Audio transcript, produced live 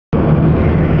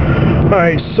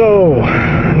Alright, so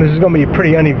this is going to be a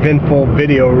pretty uneventful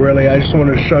video, really. I just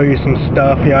wanted to show you some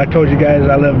stuff. You know, I told you guys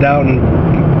I lived out in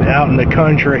the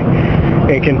country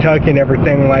in Kentucky and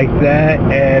everything like that.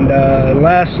 And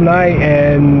last night,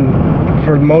 and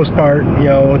for the most part,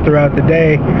 you know, throughout the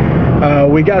day,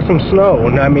 we got some snow.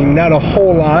 I mean, not a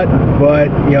whole lot, but,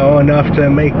 you know, enough to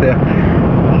make the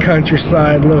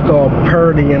countryside look all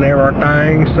purty and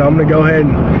everything. So I'm going to go ahead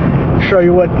and show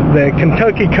you what the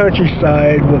Kentucky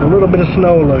countryside with a little bit of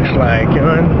snow looks like. You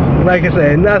know? And like I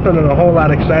said, nothing a whole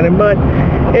lot exciting, but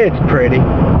it's pretty.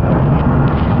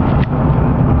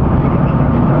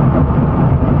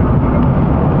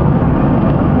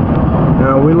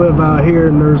 Now we live out here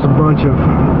and there's a bunch of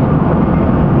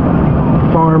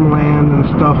farmland and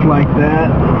stuff like that.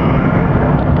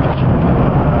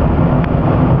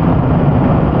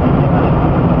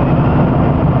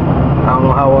 I don't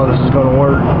know how well this is going to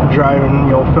work, driving,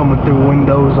 you know, filming through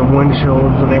windows and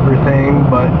windshields and everything,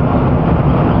 but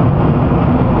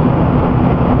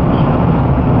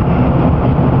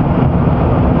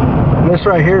this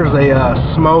right here is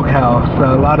a smokehouse.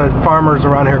 A lot of farmers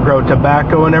around here grow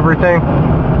tobacco and everything,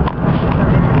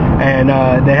 and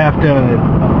they have to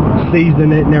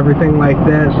season it and everything like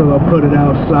that, so they'll put it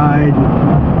outside,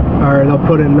 or they'll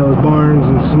put it in those barns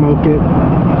and smoke it.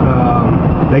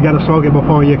 They gotta smoke it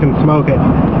before you can smoke it,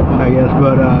 I guess,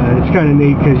 but it's kind of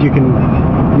neat because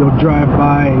you'll drive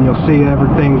by and you'll see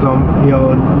everything's on, you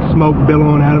know, smoke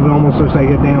billowing out of it. Almost looks like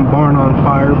a damn barn on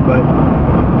fire, but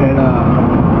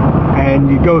and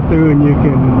you go through and you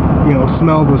can, you know,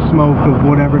 smell the smoke of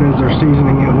whatever it is they're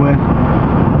seasoning it with.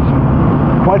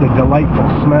 It's quite a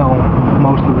delightful smell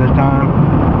most of the time.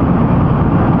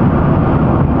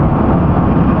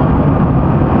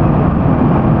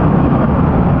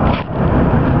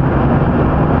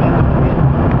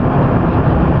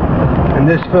 In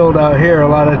this field out here, a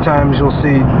lot of times you'll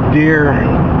see deer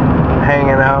hanging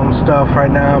out and stuff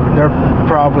right now, but they're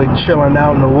probably chilling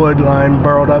out in the wood line,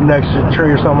 burrowed up next to a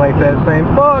tree or something like that, saying,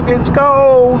 "Fuck, it's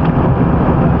cold!"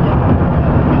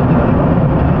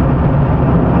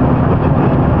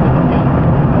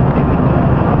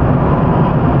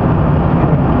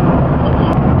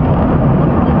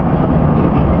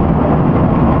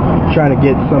 Trying to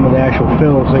get some of the actual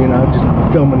field, so, you know, I'm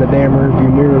just filming the damn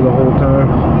rearview mirror the whole time.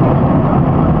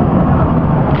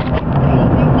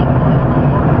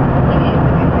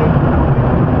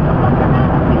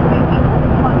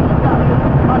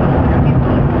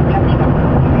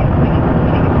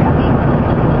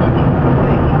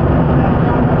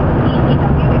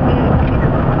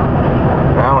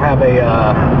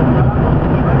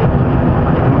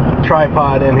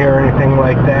 Tripod in here or anything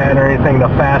like that, or anything to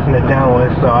fasten it down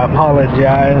with, so I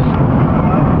apologize.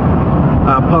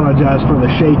 I apologize for the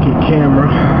shaky camera.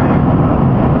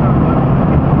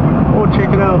 Oh,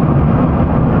 check it out.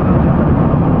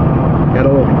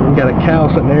 We got a cow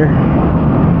sitting there.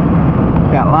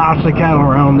 Got lots of cattle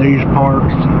around these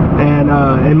parks, and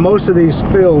in most of these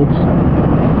fields,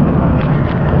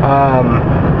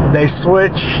 they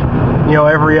switch, you know,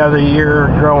 every other year,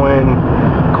 growing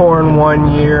corn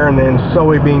one year and then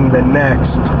soybean the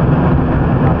next.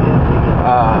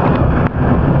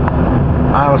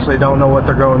 I honestly don't know what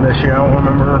they're growing this year. I don't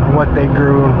remember what they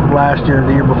grew last year or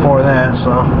the year before that,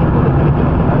 so.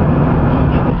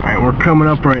 Alright, we're coming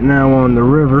up right now on the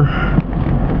river.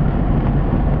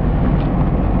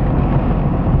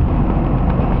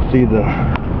 See the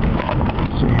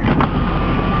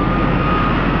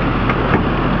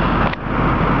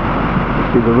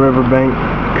riverbank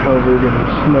covered in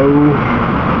snow,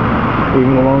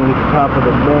 even along the top of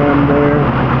the dam there.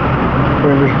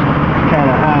 River's kind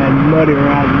of high and muddy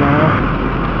right now.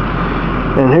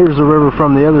 And here's the river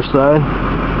from the other side.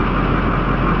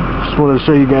 Just wanted to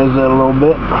show you guys that a little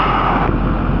bit.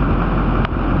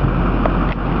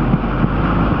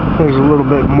 There's a little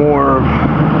bit more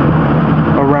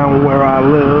around where I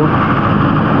live.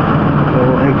 A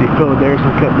little empty field there,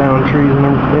 some cut down trees and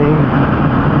everything.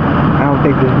 I don't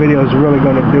think this video is really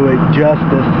going to do it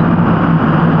justice.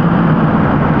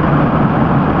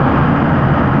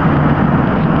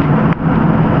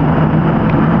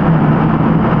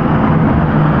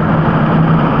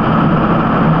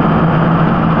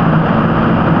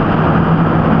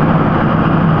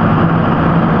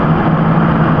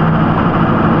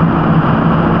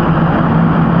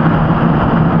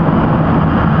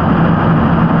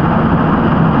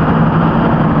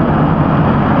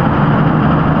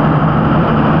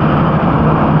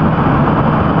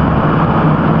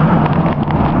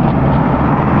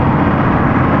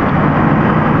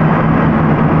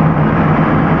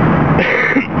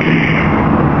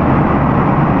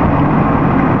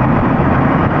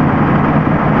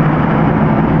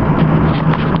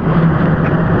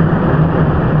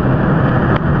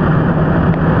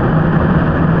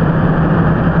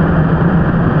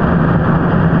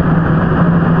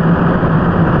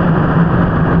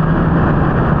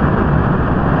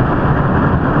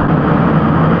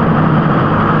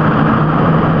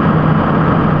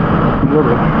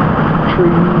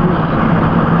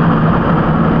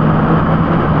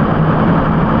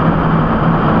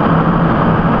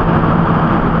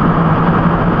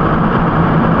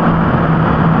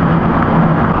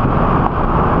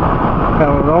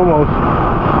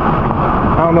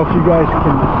 if you guys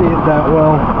can see it that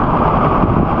well.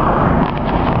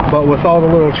 But with all the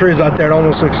little trees out there, it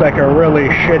almost looks like a really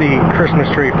shitty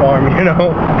Christmas tree farm, you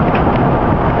know?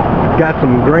 Got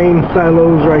some grain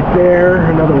silos right there,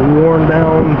 another worn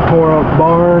down, tore up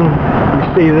barn.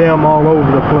 You see them all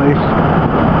over the place.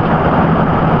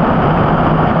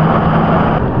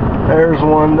 There's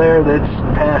one there that's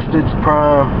past its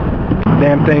prime.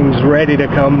 Damn thing's ready to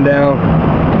come down.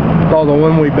 With all the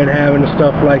wind we've been having and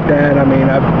stuff like that, I mean,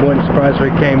 I wouldn't surprise if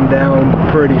it came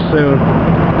down pretty soon.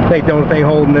 I think the only thing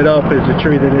holding it up is the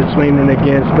tree that it's leaning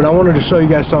against. But I wanted to show you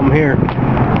guys something here.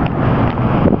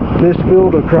 This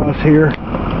field across here.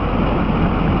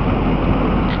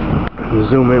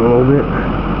 Zoom in a little bit.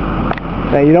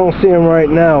 Now you don't see them right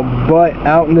now, but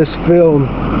out in this field,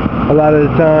 a lot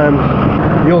of the times,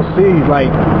 you'll see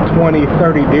like 20,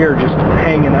 30 deer just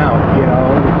hanging out, you know,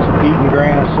 just eating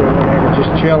grass or whatever,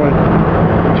 just chilling.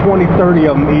 20, 30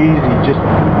 of them easy, just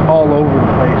all over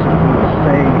the place. It's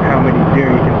insane how many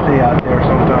deer you can see out there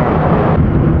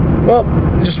sometimes. Well,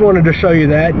 just wanted to show you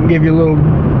that and give you a little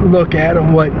look at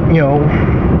what, you know,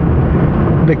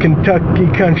 the Kentucky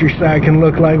countryside can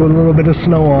look like with a little bit of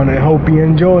snow on it. Hope you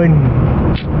enjoyed.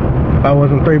 If I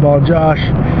wasn't 3-Ball Josh,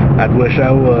 I'd wish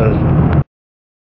I was.